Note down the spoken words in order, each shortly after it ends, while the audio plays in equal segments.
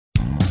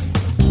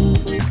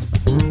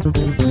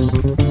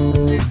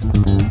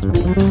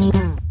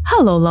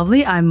Hello,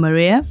 lovely. I'm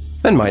Maria.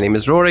 And my name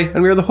is Rory,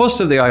 and we are the hosts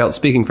of the IELTS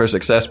Speaking for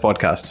Success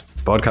podcast.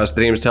 A podcast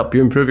that aims to help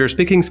you improve your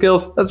speaking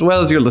skills as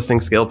well as your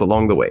listening skills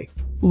along the way.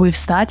 We've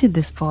started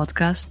this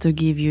podcast to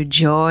give you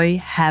joy,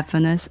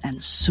 happiness, and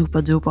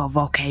super duper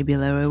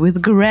vocabulary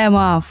with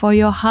grammar for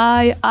your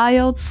high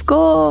IELTS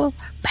score.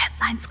 Band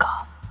 9 score.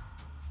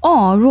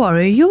 Oh,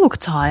 Rory, you look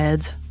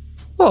tired.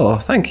 Oh,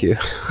 thank you.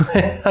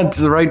 I had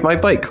to ride my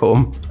bike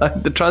home.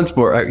 The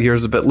transport out here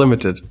is a bit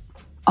limited.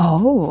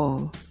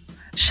 Oh,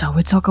 shall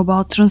we talk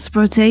about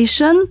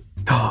transportation?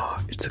 Oh,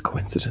 it's a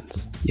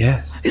coincidence.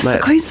 Yes. It's a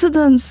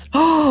coincidence.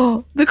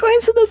 Oh, the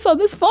coincidence on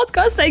this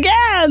podcast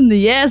again.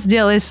 Yes,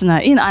 dear listener,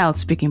 in IELTS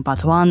Speaking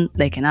Part 1,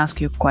 they can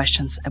ask you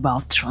questions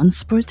about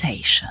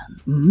transportation.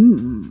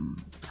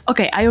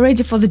 Okay, are you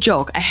ready for the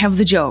joke? I have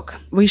the joke.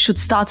 We should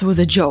start with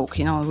a joke,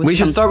 We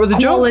should start with a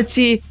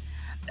joke?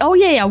 Oh,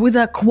 yeah, with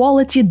a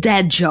quality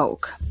dad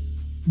joke.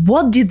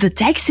 What did the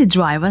taxi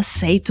driver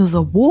say to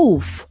the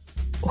wolf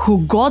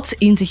who got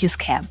into his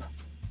cab?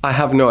 I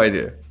have no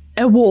idea.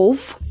 A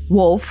wolf,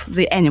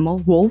 the animal,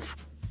 wolf.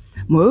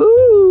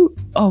 Moo!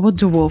 Oh, what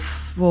do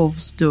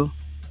wolves do?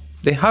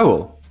 They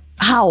howl.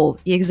 Howl,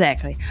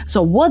 exactly.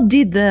 So what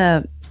did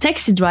the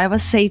taxi driver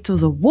say to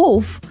the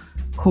wolf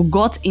who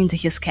got into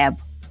his cab?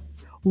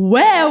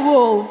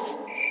 Werewolf!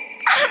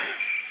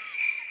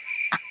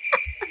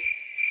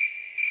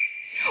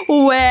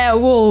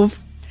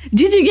 Werewolf.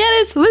 Did you get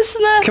it,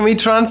 listener? Can we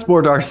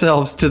transport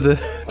ourselves to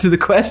the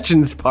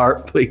questions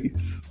part,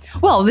 please?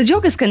 Well, the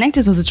joke is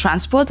connected to the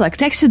transport, like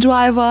taxi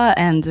driver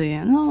and,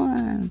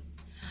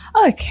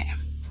 okay.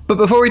 But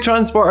before we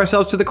transport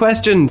ourselves to the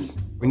questions,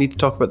 we need to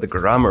talk about the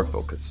grammar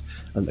focus.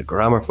 And the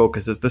grammar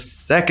focus is the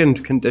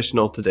second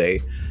conditional today.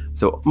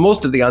 So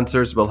most of the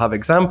answers will have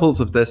examples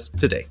of this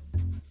today.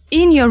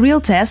 In your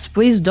real test,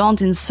 please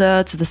don't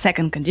insert the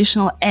second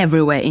conditional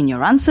everywhere in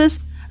your answers.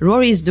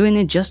 Rory is doing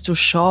it just to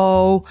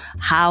show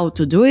how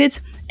to do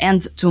it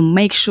and to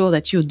make sure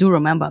that you do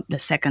remember the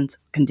second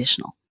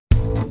conditional.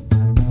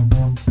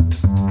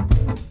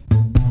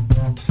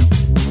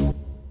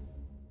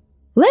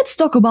 Let's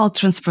talk about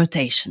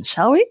transportation,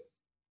 shall we?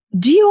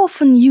 Do you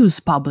often use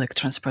public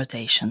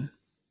transportation?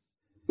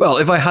 Well,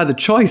 if I had a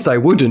choice, I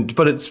wouldn't,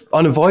 but it's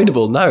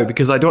unavoidable now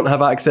because I don't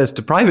have access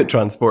to private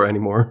transport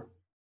anymore.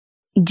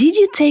 Did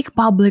you take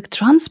public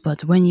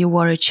transport when you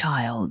were a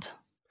child?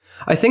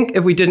 I think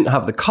if we didn't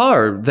have the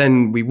car,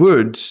 then we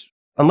would,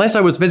 unless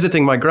I was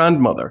visiting my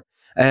grandmother.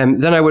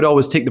 Then I would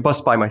always take the bus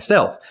by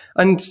myself.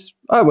 And,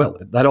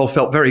 that all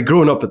felt very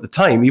grown up at the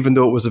time, even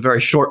though it was a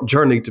very short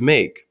journey to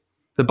make.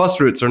 The bus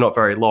routes are not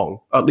very long,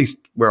 at least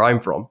where I'm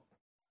from.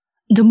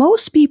 Do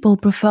most people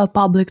prefer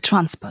public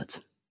transport?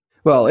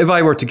 Well, if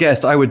I were to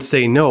guess, I would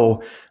say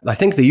no. I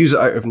think they use it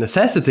out of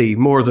necessity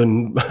more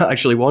than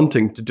actually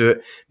wanting to do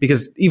it,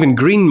 because even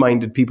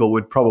green-minded people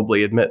would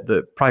probably admit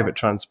that private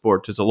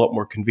transport is a lot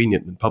more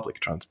convenient than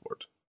public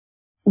transport.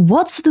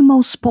 What's the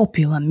most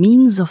popular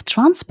means of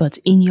transport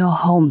in your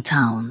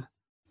hometown?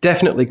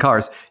 Definitely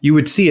cars. You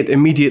would see it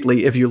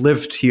immediately if you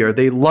lived here.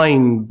 They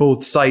line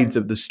both sides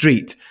of the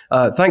street.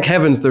 Thank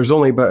heavens there's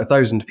only about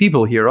 1,000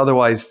 people here.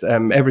 Otherwise,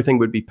 everything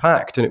would be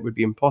packed and it would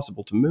be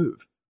impossible to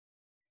move.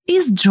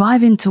 Is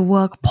driving to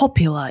work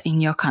popular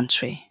in your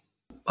country?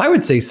 I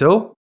would say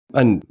so.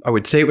 And I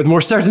would say it with more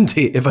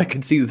certainty if I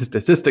could see the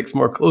statistics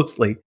more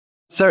closely.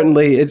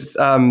 Certainly,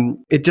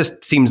 it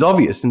just seems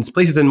obvious since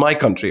places in my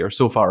country are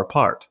so far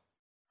apart.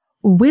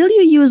 Will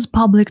you use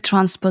public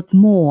transport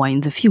more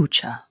in the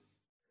future?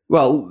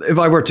 Well, if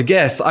I were to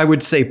guess, I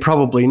would say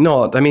probably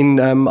not. I mean,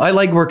 I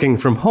like working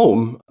from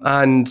home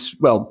and,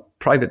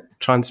 private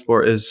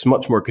transport is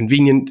much more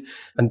convenient.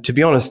 And to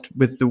be honest,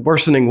 with the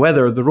worsening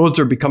weather, the roads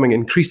are becoming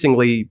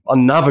increasingly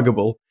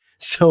unnavigable.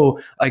 So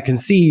I can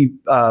see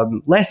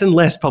less and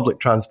less public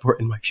transport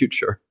in my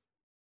future.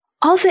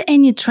 Are there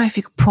any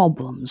traffic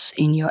problems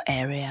in your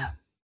area?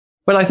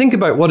 When I think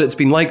about what it's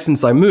been like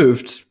since I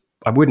moved,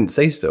 I wouldn't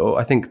say so.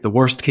 I think the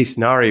worst case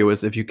scenario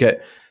is if you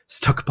get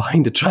stuck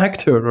behind a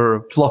tractor or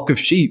a flock of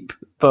sheep.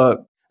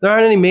 But there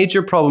aren't any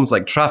major problems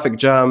like traffic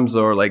jams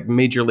or like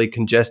majorly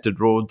congested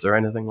roads or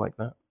anything like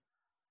that.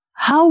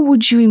 How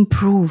would you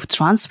improve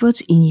transport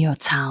in your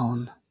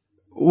town?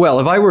 Well,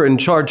 if I were in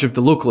charge of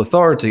the local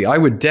authority, I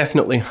would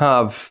definitely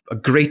have a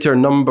greater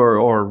number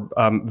or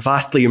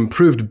vastly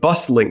improved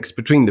bus links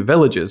between the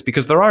villages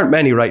because there aren't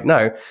many right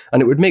now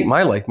and it would make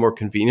my life more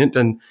convenient.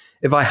 And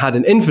if I had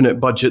an infinite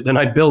budget, then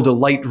I'd build a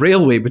light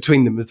railway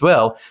between them as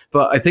well.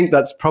 But I think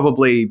that's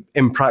probably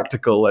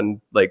impractical and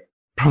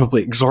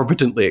probably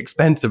exorbitantly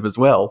expensive as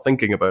well,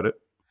 thinking about it.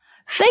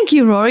 Thank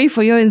you, Rory,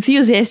 for your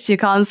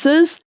enthusiastic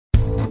answers.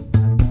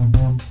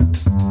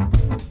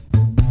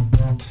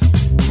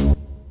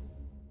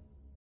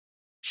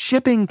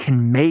 Shipping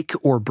can make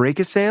or break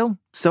a sale,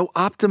 so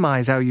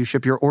optimize how you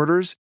ship your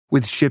orders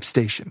with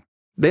ShipStation.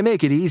 They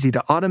make it easy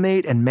to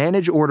automate and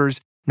manage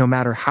orders no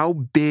matter how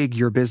big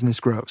your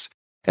business grows.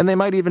 And they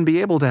might even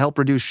be able to help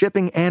reduce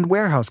shipping and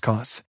warehouse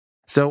costs.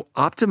 So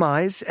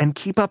optimize and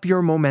keep up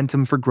your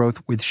momentum for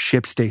growth with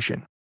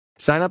ShipStation.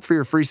 Sign up for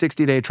your free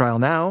 60-day trial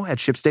now at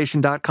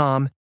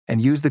ShipStation.com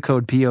and use the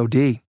code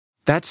POD.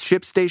 That's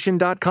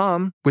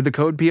ShipStation.com with the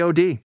code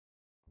POD.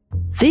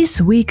 This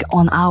week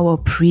on our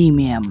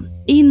premium,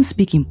 in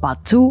Speaking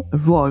Part 2,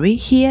 Rory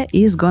here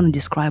is gonna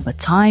describe a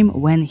time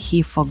when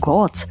he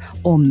forgot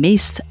or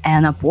missed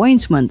an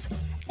appointment.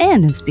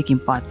 And in Speaking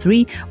Part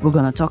 3, we're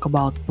gonna talk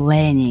about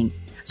planning.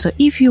 So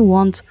if you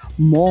want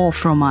more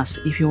from us,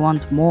 if you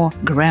want more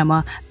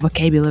grammar,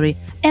 vocabulary,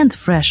 and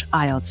fresh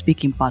IELTS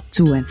Speaking Part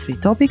 2 and 3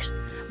 topics,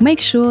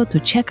 make sure to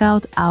check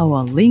out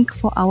our link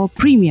for our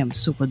premium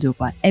super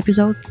duper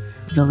episode.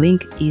 The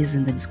link is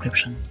in the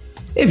description.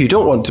 If you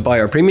don't want to buy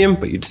our premium,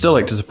 but you'd still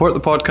like to support the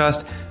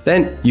podcast,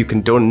 then you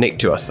can donate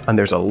to us, and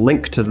there's a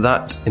link to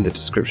that in the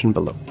description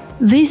below.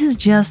 This is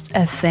just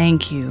a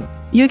thank you.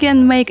 You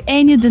can make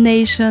any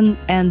donation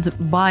and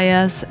buy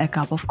us a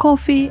cup of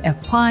coffee, a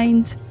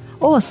pint,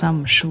 or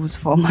some shoes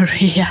for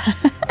Maria.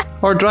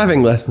 Or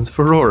driving lessons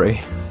for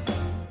Rory.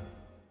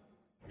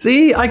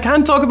 See, I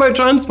can't talk about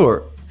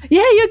transport.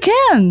 Yeah, you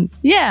can.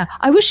 Yeah,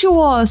 I wish you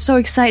were so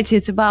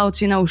excited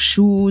about,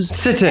 shoes.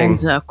 Sitting.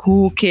 And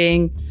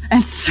cooking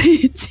and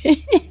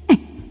sitting.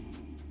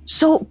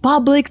 So,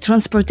 public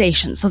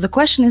transportation. So the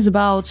question is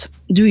about,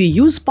 do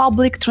you use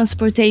public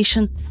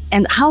transportation?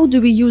 And how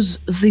do we use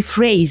the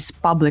phrase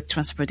public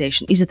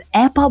transportation? Is it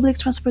a public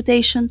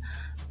transportation?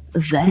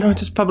 No,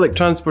 just public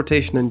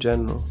transportation in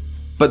general.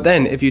 But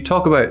then, if you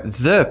talk about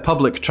the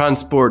public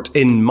transport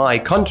in my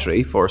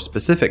country for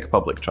specific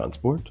public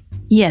transport...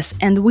 Yes,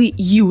 and we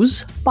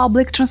use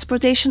public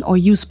transportation or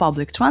use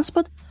public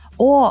transport,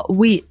 or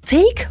we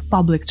take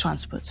public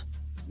transport.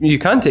 You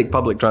can take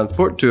public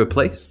transport to a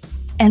place.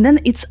 And then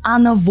it's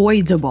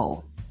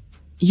unavoidable.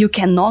 You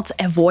cannot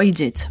avoid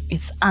it.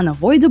 It's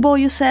unavoidable,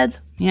 you said.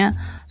 Yeah.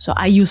 So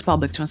I use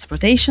public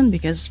transportation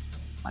because...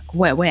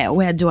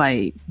 Where do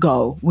I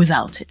go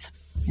without it?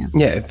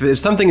 Yeah, if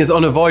something is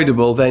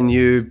unavoidable, then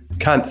you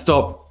can't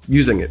stop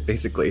using it,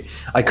 basically.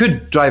 I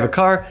could drive a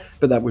car,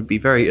 but that would be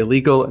very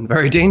illegal and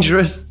very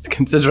dangerous,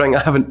 considering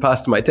I haven't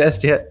passed my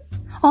test yet.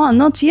 Oh,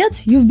 not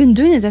yet? You've been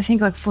doing it, I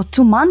think, for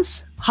 2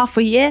 months? Half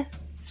a year?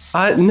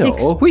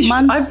 No, 6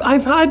 months?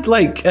 I've had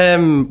 5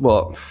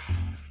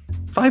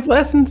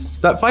 lessons?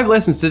 5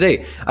 lessons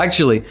today.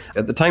 Actually,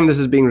 at the time this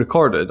is being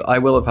recorded, I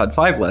will have had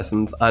 5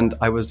 lessons, and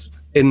I was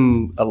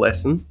in a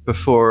lesson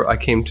before I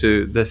came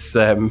to this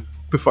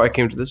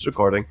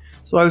recording,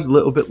 so I was a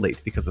little bit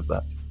late because of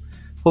that.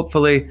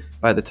 Hopefully,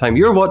 by the time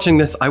you're watching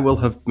this, I will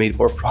have made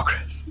more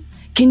progress.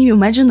 Can you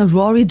imagine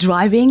Rory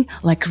driving,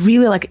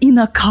 really in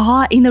a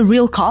car, in a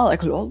real car,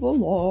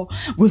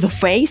 with a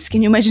face?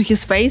 Can you imagine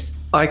his face?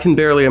 I can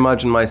barely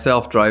imagine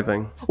myself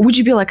driving. Would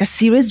you be a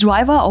serious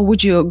driver, or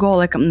would you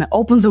go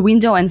open the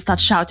window and start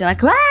shouting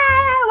where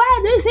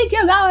do you think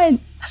you're going?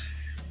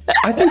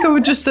 I think I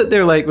would just sit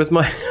there with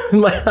my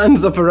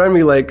hands up around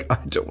me I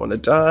don't want to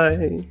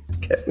die.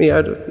 Get me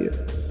out of here.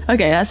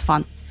 Okay, that's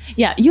fun.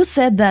 Yeah, you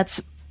said that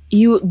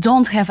you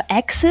don't have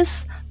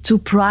access to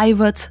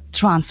private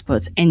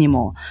transport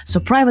anymore. So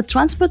private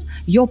transport,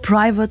 your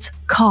private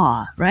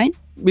car, right?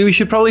 We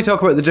should probably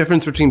talk about the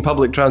difference between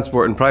public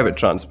transport and private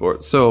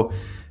transport. So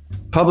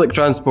public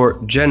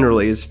transport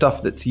generally is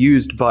stuff that's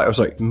used by,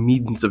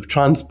 means of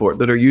transport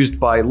that are used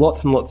by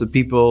lots and lots of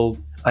people,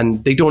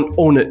 and they don't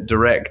own it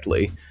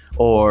directly,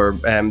 or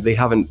they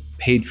haven't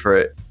paid for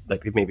it.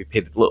 They've maybe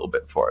paid a little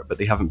bit for it, but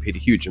they haven't paid a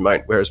huge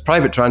amount. Whereas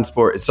private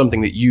transport is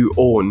something that you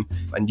own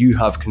and you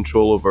have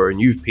control over and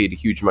you've paid a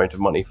huge amount of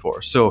money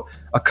for. So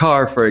a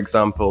car, for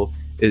example,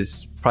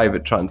 is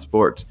private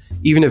transport.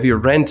 Even if you're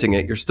renting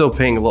it, you're still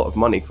paying a lot of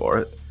money for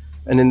it.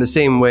 And in the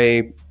same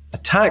way, a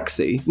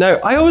taxi. Now,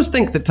 I always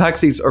think that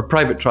taxis are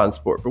private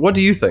transport, but what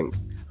do you think?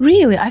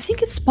 Really? I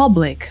think it's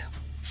public.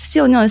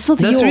 Still, no, it's not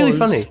yours. That's really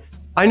funny.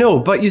 I know,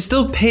 but you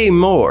still pay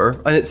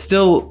more, and it's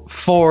still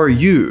for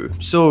you,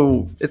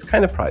 so it's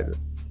kind of private.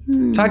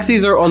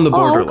 Taxis are on the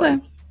borderline.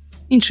 Okay.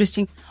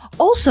 Interesting.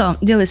 Also,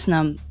 dear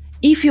listener,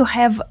 if you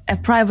have a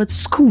private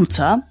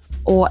scooter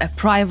or a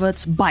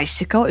private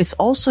bicycle, it's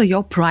also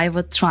your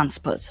private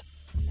transport.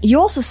 You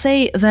also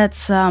say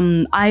that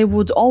I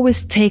would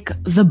always take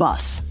the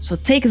bus. So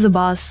take the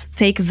bus,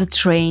 take the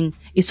train.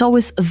 It's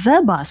always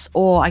the bus,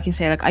 or I can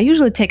say I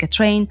usually take a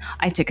train,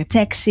 I take a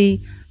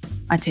taxi,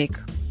 I take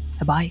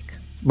a bike.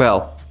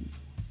 Well,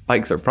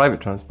 bikes are private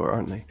transport,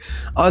 aren't they?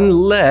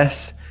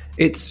 Unless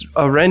it's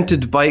a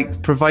rented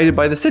bike provided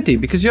by the city,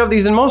 because you have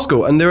these in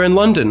Moscow and they're in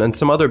London and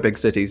some other big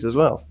cities as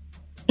well.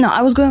 No,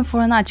 I was going for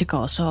an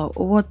article. So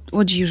what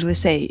do you usually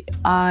say?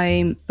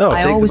 I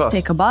always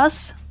take a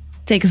bus.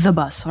 Take the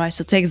bus, right?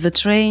 So take the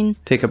train.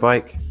 Take a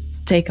bike.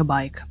 Take a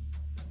bike.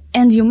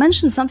 And you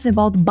mentioned something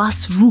about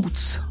bus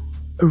routes.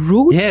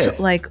 Routes?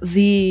 Yes.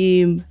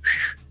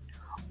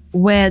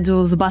 Where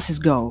do the buses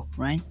go,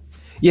 right?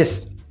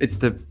 Yes. It's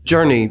the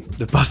journey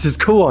the buses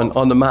go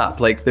on the map.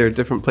 There are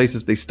different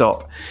places they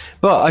stop.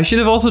 But I should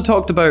have also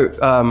talked about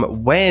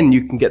when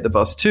you can get the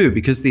bus too,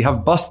 because they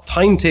have bus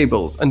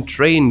timetables and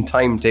train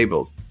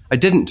timetables. I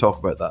didn't talk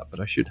about that,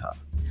 but I should have.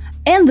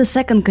 And the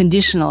second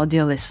conditional,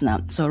 dear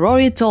listener. So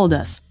Rory told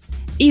us,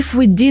 if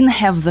we didn't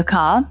have the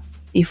car,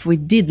 if we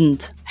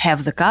didn't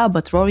have the car,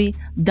 but Rory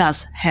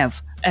does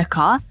have a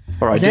car,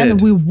 Or then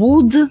did. we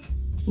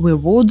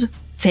would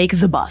take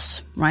the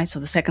bus, right? So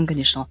the second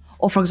conditional.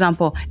 Or for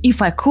example,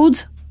 if I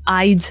could,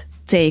 I'd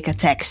take a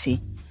taxi.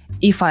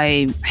 If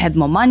I had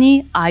more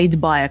money, I'd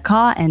buy a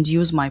car and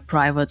use my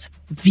private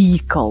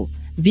vehicle.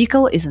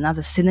 Vehicle is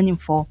another synonym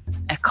for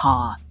a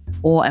car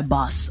or a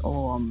bus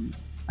or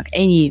like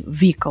any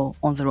vehicle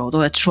on the road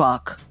or a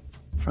truck,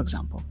 for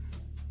example.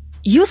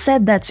 You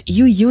said that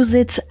you use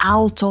it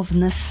out of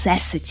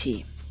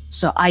necessity.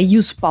 So I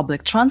use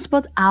public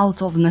transport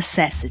out of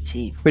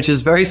necessity. Which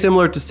is very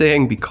similar to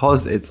saying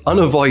because it's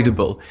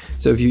unavoidable.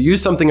 So if you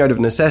use something out of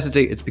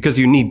necessity, it's because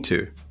you need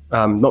to,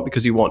 not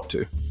because you want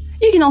to.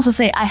 You can also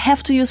say, I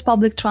have to use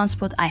public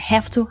transport. I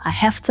have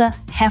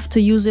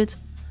to use it,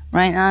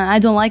 right? I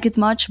don't like it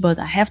much, but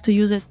I have to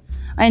use it.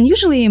 And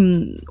usually,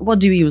 what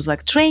do you use?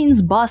 Like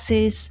trains,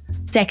 buses,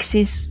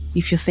 taxis,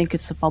 if you think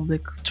it's a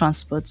public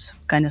transport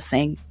kind of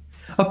thing.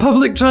 A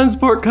public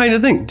transport kind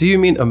of thing. Do you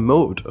mean a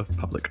mode of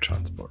public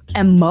transport?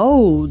 A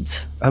mode.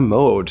 A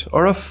mode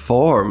or a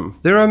form.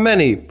 There are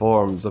many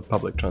forms of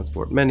public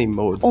transport, many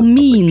modes Or of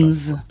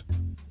means. public transport.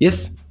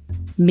 Yes.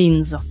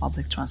 Means of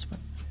public transport.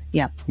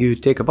 Yeah. You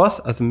take a bus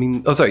as a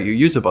means... Oh, sorry, you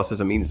use a bus as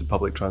a means of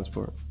public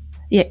transport.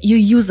 Yeah, you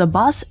use a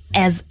bus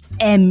as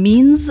a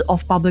means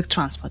of public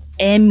transport.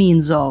 A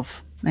means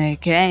of.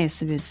 Okay,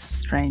 it's a bit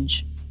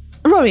strange.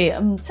 Rory,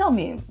 tell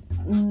me,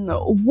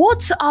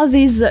 what are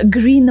these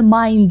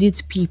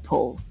green-minded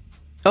people?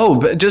 Oh,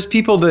 but just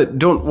people that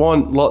don't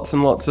want lots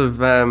and lots of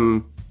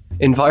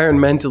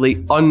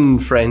environmentally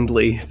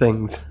unfriendly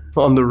things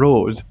on the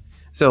road.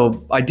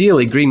 So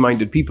ideally,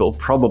 green-minded people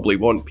probably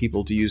want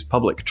people to use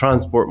public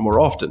transport more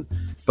often.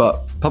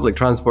 But public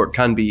transport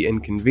can be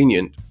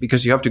inconvenient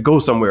because you have to go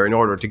somewhere in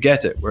order to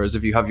get it. Whereas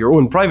if you have your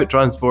own private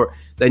transport,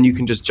 then you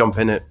can just jump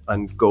in it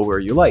and go where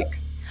you like.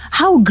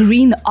 How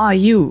green are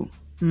you?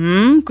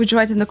 Could you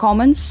write in the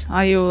comments?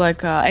 Are you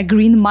like a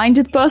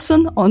green-minded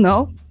person or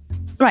no?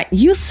 Right,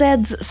 you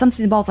said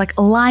something about like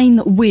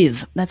line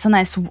with. That's a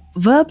nice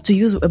verb to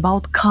use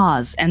about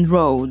cars and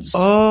roads.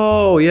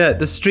 Oh, yeah.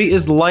 The street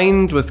is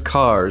lined with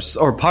cars,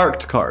 or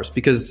parked cars,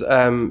 because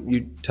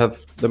you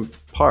have them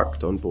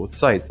parked on both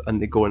sides and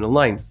they go in a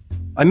line.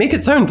 I make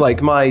it sound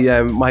like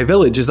my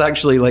village is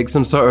actually like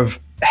some sort of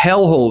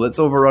hellhole that's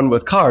overrun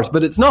with cars,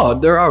 but it's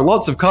not. There are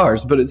lots of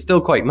cars, but it's still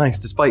quite nice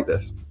despite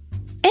this.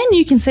 And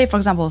you can say, for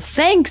example,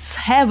 thanks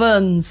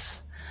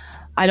heavens,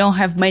 I don't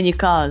have many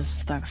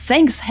cars. Like,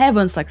 thanks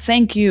heavens, like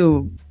thank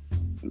you,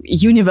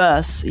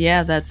 universe,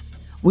 yeah, that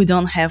we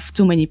don't have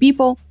too many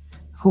people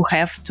who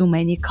have too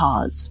many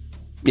cars.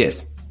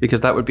 Yes,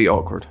 because that would be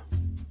awkward.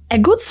 A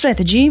good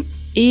strategy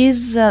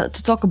is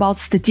to talk about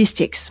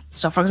statistics.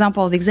 So, for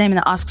example, the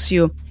examiner asks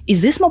you, is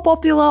this more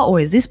popular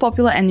or is this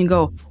popular? And you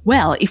go,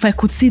 well, if I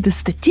could see the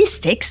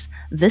statistics,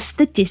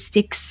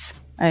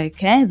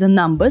 okay, the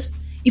numbers.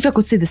 If I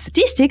could see the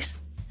statistics,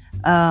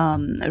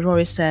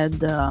 Rory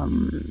said,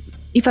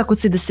 if I could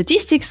see the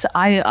statistics,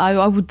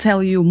 I would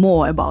tell you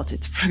more about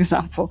it, for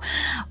example.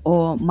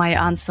 Or my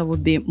answer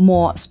would be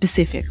more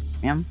specific.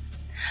 Yeah.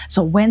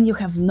 So when you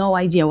have no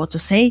idea what to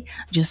say,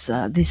 just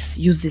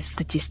use these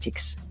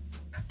statistics.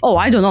 Oh,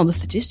 I don't know the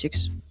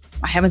statistics.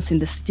 I haven't seen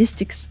the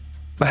statistics.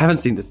 I haven't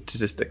seen the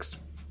statistics.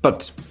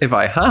 But if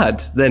I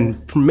had,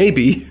 then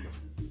maybe,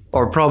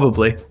 or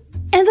probably.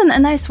 And then a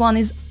nice one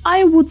is,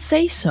 I would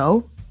say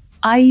so.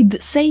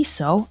 I'd say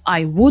so.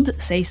 I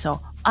would say so.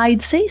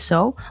 I'd say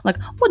so. Like,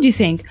 what do you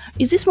think?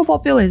 Is this more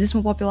popular? Is this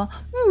more popular?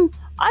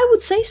 I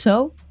would say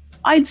so.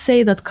 I'd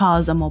say that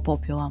cars are more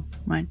popular,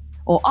 right?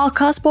 Or are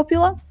cars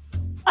popular?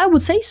 I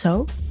would say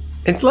so.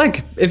 It's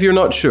like if you're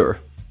not sure.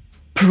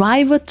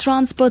 Private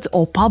transport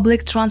or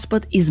public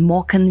transport is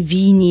more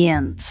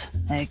convenient,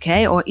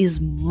 okay? Or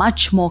is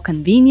much more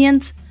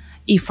convenient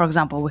if, for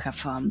example, we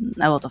have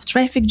a lot of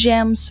traffic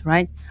jams,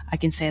 right? I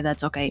can say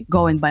that, okay,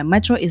 going by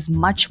metro is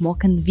much more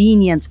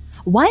convenient.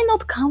 Why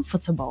not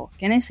comfortable?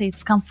 Can I say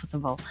it's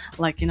comfortable?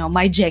 Like,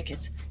 my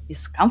jacket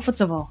is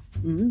comfortable.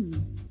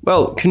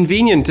 Well,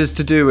 convenient is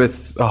to do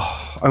with...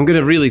 I'm going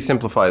to really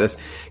simplify this.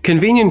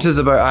 Convenient is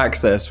about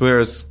access,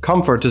 whereas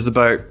comfort is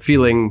about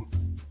feeling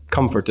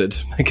comforted.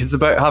 Like, it's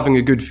about having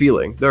a good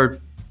feeling. They're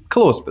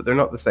close, but they're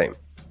not the same.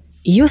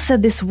 You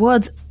said this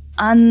word,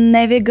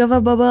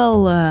 unnavigable.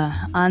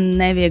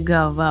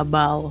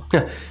 Unnavigable.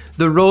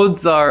 The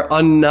roads are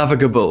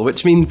unnavigable,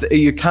 which means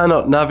you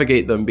cannot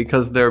navigate them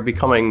because they're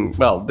becoming,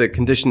 the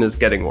condition is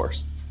getting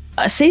worse.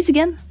 Say it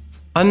again.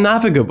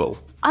 Unnavigable.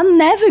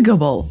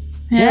 Unnavigable.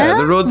 Yeah,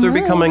 the roads are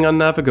becoming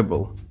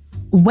unnavigable.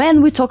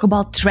 When we talk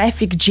about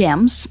traffic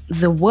jams,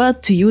 the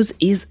word to use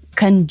is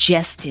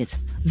congested.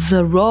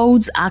 The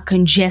roads are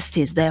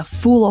congested. They're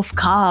full of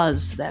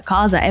cars. The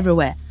cars are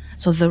everywhere.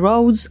 So the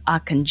roads are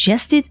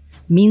congested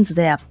means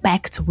they are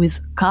packed with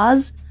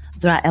cars.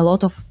 There are a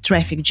lot of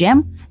traffic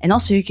jam, and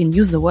also you can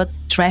use the word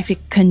traffic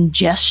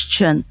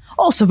congestion.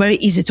 Also very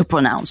easy to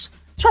pronounce.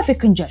 Traffic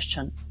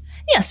congestion.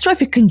 Yes,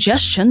 traffic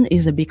congestion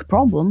is a big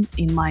problem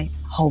in my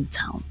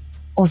hometown.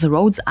 Or the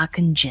roads are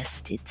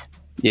congested.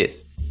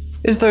 Yes.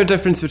 Is there a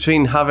difference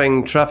between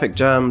having traffic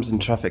jams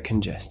and traffic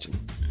congestion?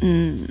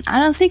 I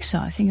don't think so.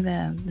 I think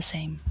they're the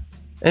same.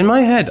 In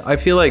my head, I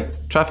feel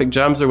like traffic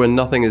jams are when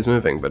nothing is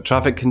moving, but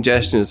traffic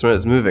congestion is when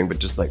it's moving, but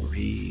just like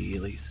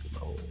really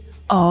slow.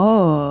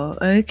 Oh,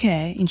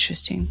 okay.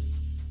 Interesting.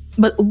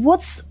 But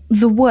what's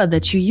the word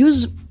that you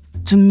use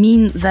to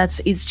mean that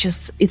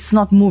it's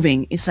not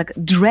moving? It's like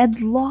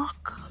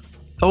dreadlock?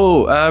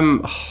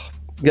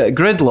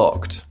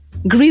 Gridlocked.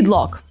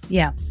 Gridlock,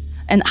 yeah.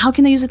 And how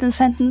can I use it in a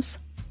sentence?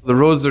 The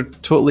roads are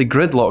totally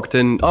gridlocked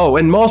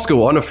in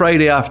Moscow on a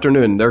Friday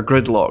afternoon, they're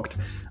gridlocked.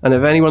 And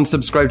if anyone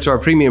subscribed to our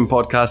premium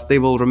podcast, they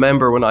will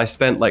remember when I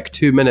spent like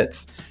 2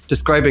 minutes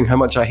describing how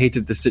much I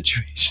hated the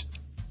situation.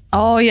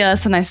 Oh, yeah,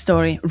 that's a nice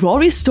story.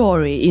 Rory's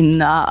story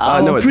in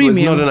our no, premium. it was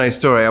not a nice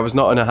story. I was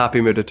not in a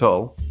happy mood at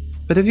all.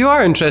 But if you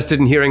are interested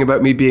in hearing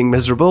about me being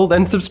miserable,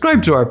 then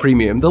subscribe to our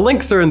premium. The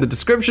links are in the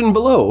description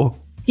below.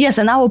 Yes,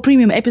 and our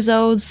premium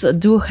episodes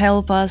do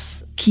help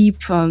us keep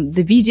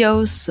the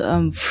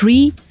videos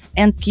free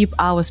and keep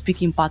our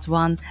Speaking Part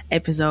 1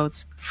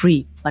 episodes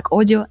free, like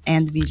audio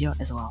and video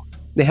as well.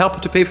 They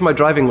help to pay for my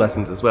driving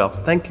lessons as well.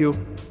 Thank you.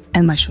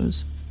 And my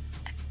shoes.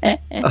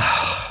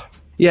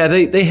 Yeah,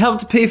 they help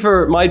to pay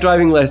for my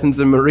driving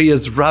lessons and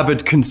Maria's rabid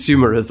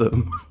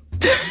consumerism.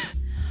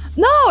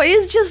 No,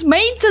 it's just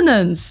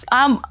maintenance.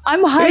 I'm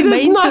high maintenance. It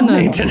is not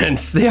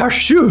maintenance. They are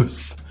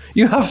shoes.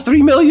 You have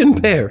 3 million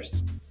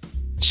pairs.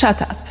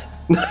 Shut up.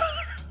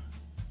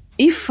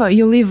 If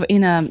you live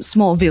in a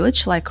small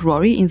village like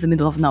Rory in the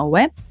middle of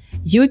nowhere,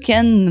 you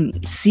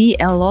can see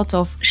a lot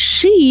of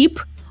sheep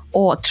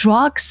or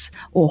trucks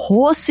or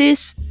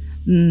horses,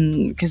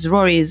 because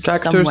Rory is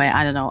Tractors. somewhere,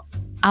 I don't know,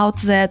 out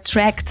there.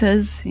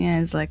 Tractors, yeah,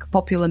 it's like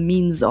popular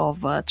means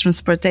of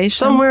transportation.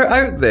 Somewhere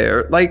out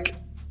there, like,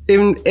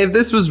 if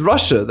this was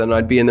Russia, then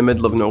I'd be in the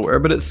middle of nowhere,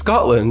 but it's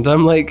Scotland.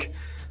 I'm like,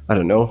 I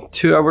don't know,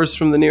 2 hours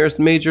from the nearest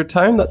major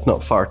town? That's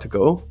not far to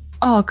go.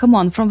 Oh, come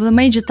on, from the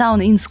major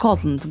town in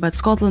Scotland, but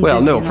Scotland Well,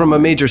 is, no, from a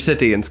major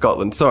city in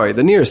Scotland. Sorry,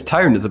 the nearest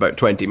town is about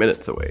 20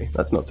 minutes away.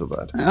 That's not so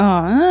bad.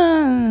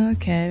 Oh,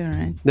 okay, all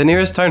right. The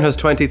nearest town has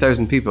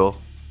 20,000 people.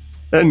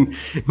 And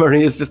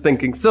Maria's just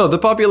thinking, so the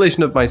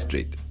population of my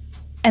street.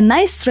 A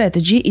nice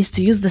strategy is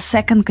to use the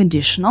second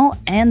conditional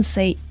and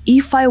say,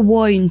 if I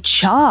were in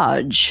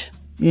charge,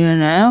 you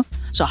know?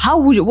 So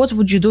what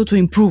would you do to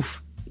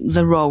improve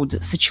the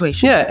road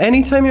situation? Yeah,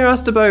 anytime you're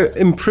asked about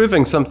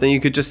improving something, you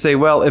could just say,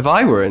 well, if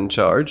I were in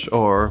charge,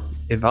 or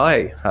if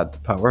I had the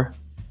power,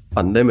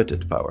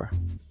 unlimited power.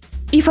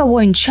 If I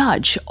were in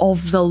charge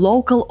of the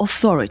local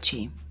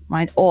authority,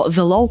 right, or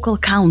the local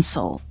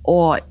council,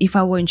 or if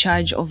I were in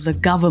charge of the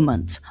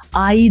government,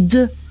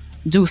 I'd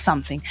do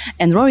something.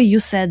 And Rory, you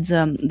said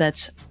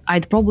that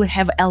I'd probably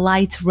have a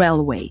light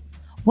railway.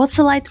 What's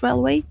a light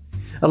railway?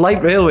 A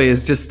light railway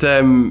is just,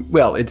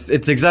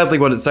 it's exactly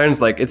what it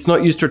sounds like. It's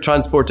not used for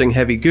transporting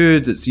heavy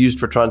goods. It's used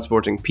for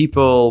transporting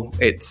people.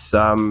 It's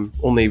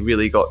only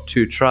really got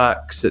 2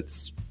 tracks.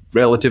 It's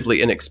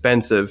relatively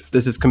inexpensive.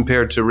 This is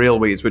compared to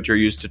railways, which are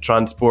used to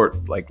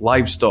transport like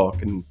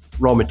livestock and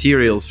raw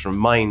materials from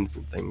mines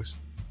and things.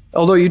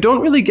 Although you don't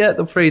really get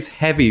the phrase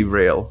heavy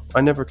rail. I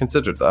never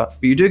considered that.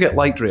 But you do get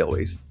light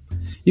railways.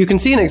 You can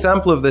see an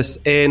example of this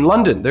in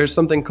London. There's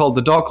something called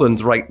the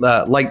Docklands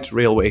Light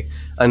Railway,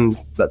 and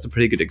that's a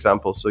pretty good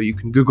example, so you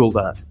can Google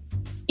that.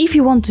 If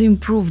you want to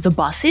improve the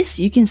buses,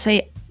 you can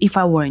say, if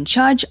I were in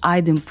charge,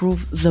 I'd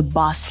improve the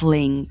bus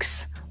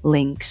links,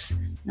 you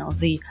know,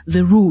 the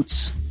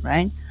routes,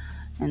 right?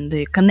 And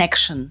the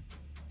connection.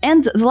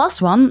 And the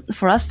last one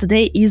for us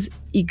today is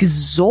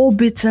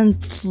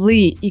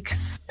exorbitantly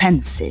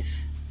expensive.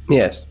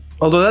 Yes,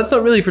 although that's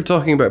not really for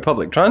talking about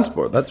public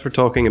transport. That's for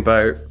talking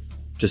about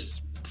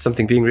just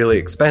something being really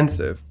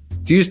expensive.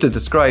 It's used to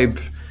describe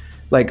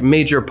like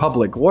major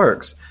public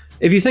works.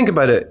 If you think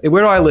about it,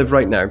 where I live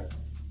right now,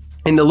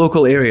 in the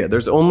local area,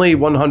 there's only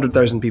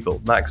 100,000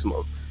 people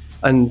maximum.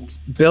 And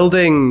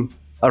building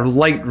a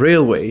light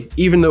railway,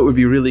 even though it would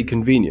be really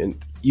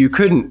convenient, you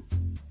couldn't,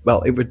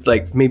 well, it would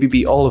like maybe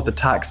be all of the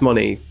tax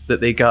money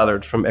that they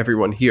gathered from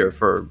everyone here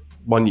for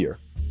 1 year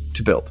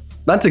to build.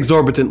 That's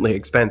exorbitantly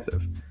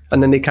expensive.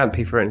 And then they can't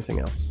pay for anything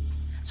else.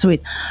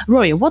 Sweet.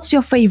 Rory, what's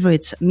your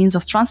favorite means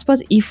of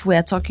transport if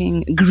we're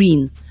talking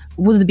green?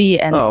 Would it be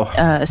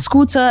a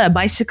scooter, a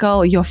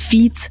bicycle, your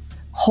feet,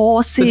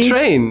 horses?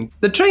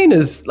 The train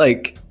is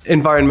like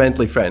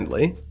environmentally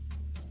friendly,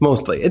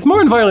 mostly. It's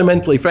more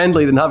environmentally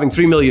friendly than having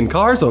 3 million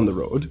cars on the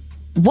road.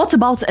 What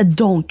about a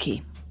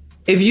donkey?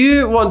 If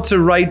you want to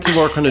ride to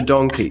work on a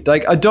donkey,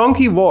 like a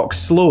donkey walks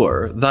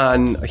slower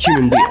than a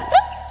human being.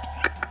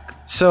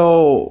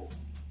 So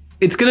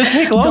it's going to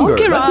take longer.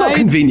 Donkey That's not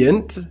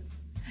convenient.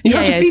 You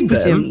have to feed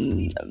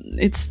them.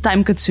 It's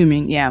time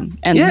consuming, yeah.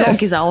 And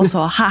donkeys are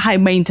also high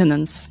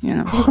maintenance, you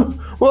know. So.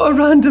 What a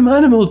random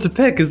animal to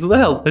pick as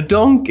well, a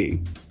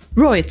donkey.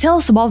 Roy, tell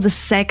us about the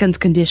second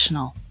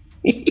conditional.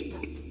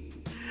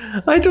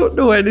 I don't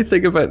know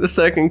anything about the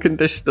second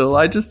conditional.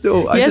 I just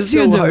know how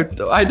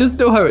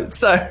it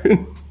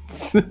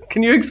sounds.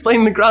 Can you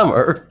explain the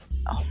grammar?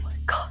 Oh my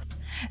god.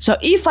 So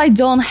if I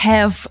don't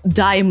have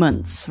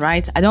diamonds,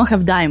 right? I don't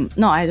have diamond.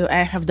 No,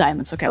 I have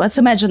diamonds. Okay, let's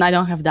imagine I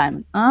don't have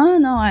diamond. Oh,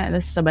 no,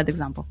 this is a bad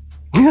example.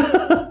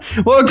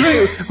 What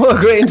a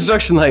great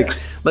introduction. Like,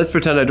 let's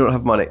pretend I don't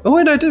have money. Oh,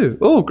 wait, I do.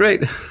 Oh,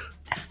 great.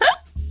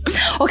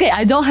 Okay,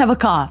 I don't have a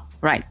car.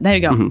 Right, there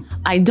you go. Mm-hmm.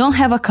 I don't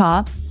have a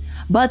car,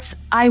 but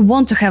I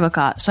want to have a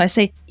car. So I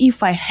say,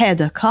 if I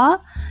had a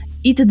car,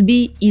 it would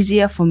be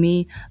easier for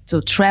me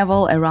to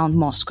travel around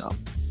Moscow,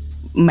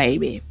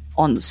 maybe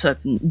on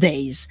certain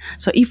days.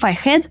 So if I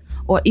had,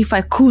 or if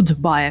I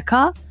could buy a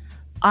car,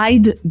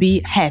 I'd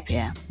be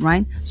happier,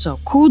 right? So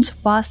could,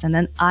 past, and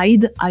then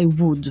I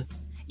would.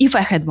 If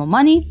I had more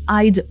money,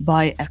 I'd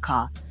buy a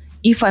car.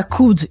 If I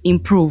could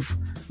improve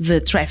the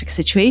traffic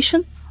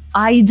situation,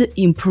 I'd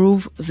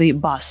improve the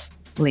bus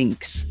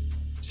links.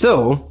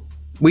 So,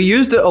 we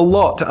used it a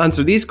lot to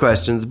answer these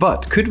questions,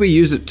 but could we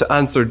use it to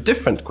answer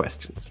different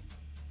questions?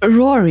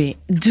 Rory,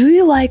 do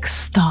you like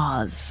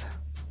stars?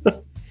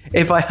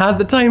 If I had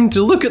the time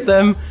to look at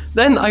them,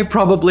 then I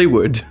probably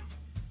would.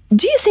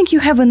 Do you think you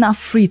have enough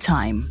free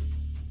time?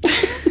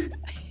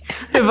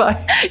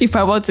 If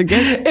I want to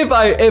guess. If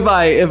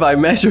I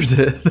measured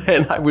it,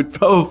 then I would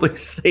probably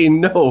say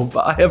no,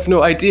 but I have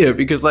no idea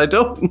because I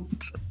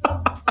don't.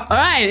 All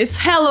right, it's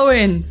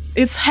Halloween.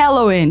 It's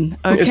Halloween,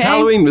 okay? It's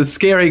Halloween with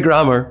scary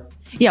grammar.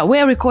 Yeah,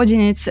 we're recording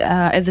it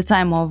at the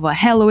time of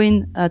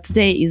Halloween.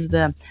 Today is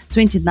the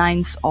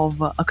 29th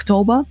of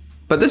October.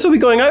 But this will be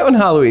going out on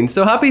Halloween,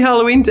 so happy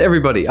Halloween to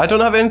everybody. I don't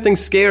have anything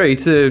scary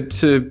to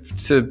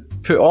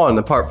put on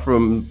apart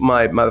from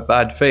my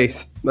bad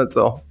face. That's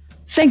all.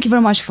 Thank you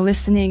very much for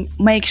listening.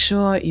 Make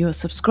sure you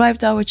subscribe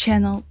to our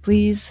channel.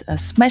 Please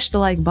smash the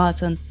like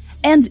button.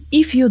 And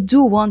if you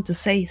do want to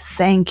say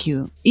thank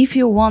you, if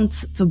you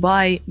want to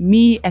buy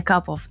me a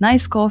cup of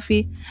nice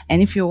coffee,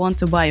 and if you want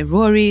to buy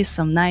Rory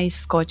some nice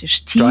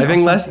Scottish tea.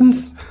 Driving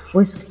lessons?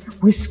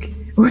 Whiskey.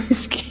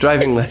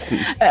 Driving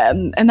lessons.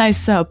 A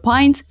nice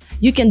pint.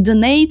 You can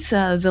donate.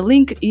 The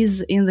link is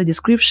in the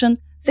description.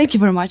 Thank you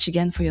very much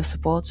again for your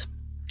support.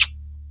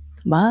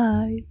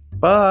 Bye.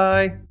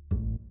 Bye.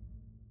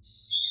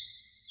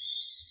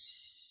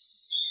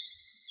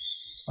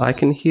 I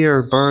can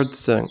hear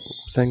birds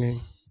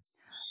singing.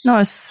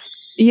 No,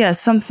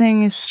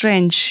 something is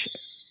strange.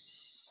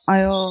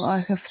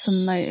 I have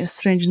some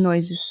strange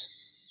noises.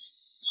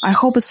 I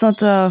hope it's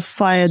not a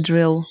fire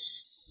drill.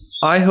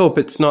 I hope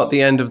it's not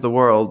the end of the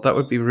world. That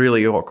would be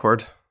really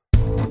awkward.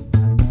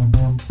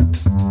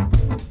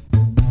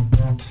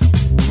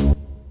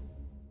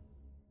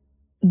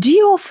 Do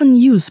you often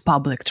use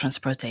public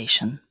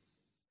transportation?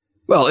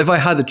 Well, if I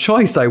had the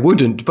choice, I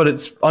wouldn't, but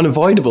it's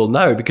unavoidable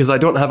now because I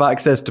don't have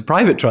access to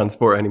private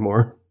transport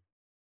anymore.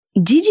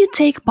 Did you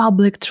take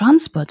public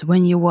transport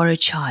when you were a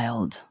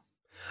child?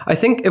 I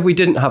think if we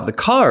didn't have the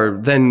car,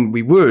 then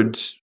we would,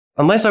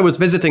 unless I was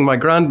visiting my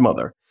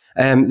grandmother.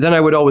 Then I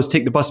would always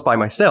take the bus by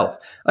myself.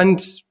 And,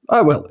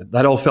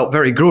 that all felt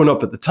very grown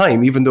up at the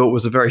time, even though it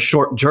was a very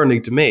short journey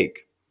to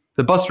make.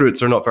 The bus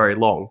routes are not very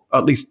long,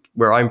 at least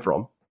where I'm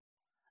from.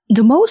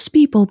 Do most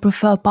people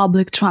prefer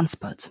public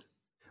transport?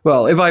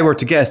 Well, if I were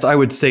to guess, I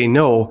would say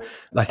no.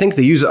 I think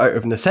they use it out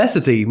of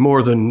necessity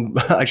more than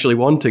actually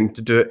wanting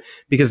to do it,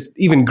 because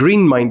even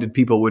green-minded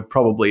people would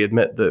probably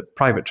admit that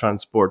private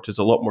transport is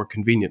a lot more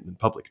convenient than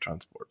public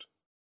transport.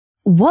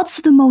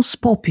 What's the most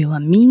popular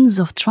means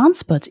of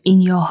transport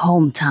in your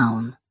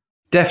hometown?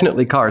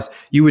 Definitely cars.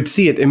 You would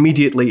see it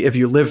immediately if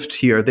you lived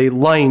here. They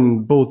line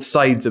both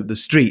sides of the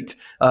street.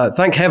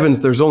 Thank heavens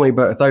there's only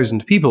about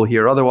 1,000 people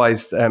here.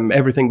 Otherwise,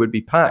 everything would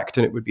be packed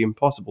and it would be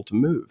impossible to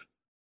move.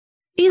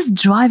 Is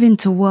driving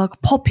to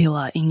work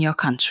popular in your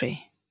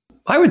country?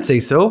 I would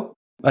say so.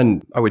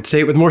 And I would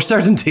say it with more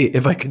certainty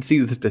if I could see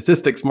the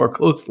statistics more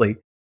closely.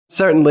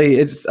 Certainly,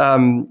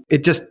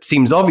 it just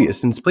seems obvious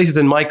since places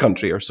in my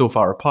country are so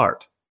far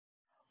apart.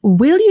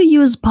 Will you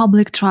use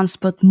public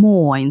transport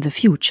more in the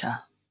future?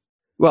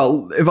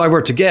 Well, if I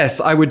were to guess,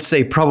 I would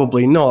say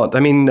probably not. I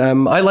mean,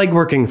 I like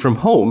working from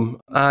home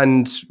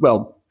and,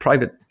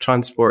 private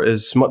transport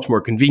is much more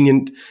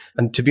convenient.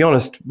 And to be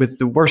honest, with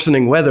the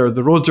worsening weather,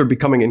 the roads are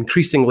becoming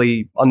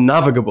increasingly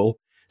unnavigable.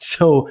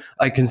 So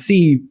I can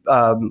see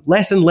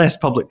less and less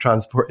public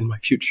transport in my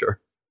future.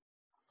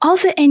 Are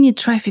there any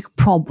traffic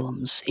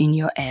problems in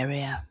your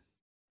area?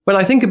 When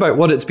I think about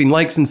what it's been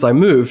like since I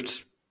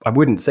moved, I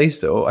wouldn't say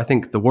so. I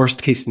think the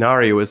worst case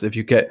scenario is if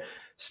you get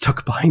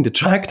stuck behind a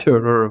tractor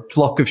or a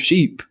flock of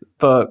sheep.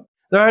 But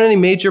there aren't any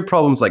major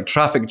problems like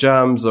traffic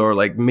jams or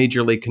like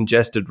majorly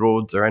congested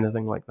roads or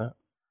anything like that.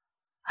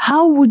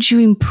 How would you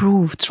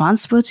improve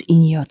transport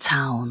in your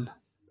town?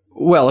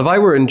 Well, if I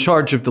were in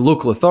charge of the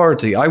local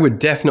authority, I would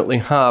definitely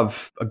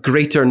have a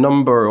greater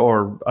number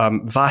or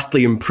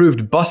vastly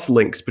improved bus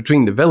links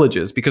between the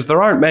villages because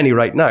there aren't many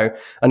right now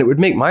and it would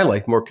make my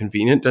life more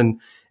convenient. And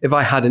if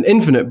I had an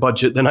infinite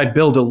budget, then I'd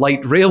build a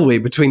light railway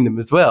between them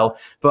as well.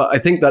 But I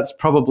think that's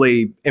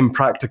probably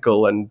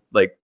impractical and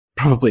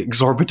probably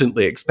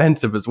exorbitantly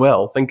expensive as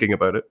well, thinking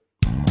about it.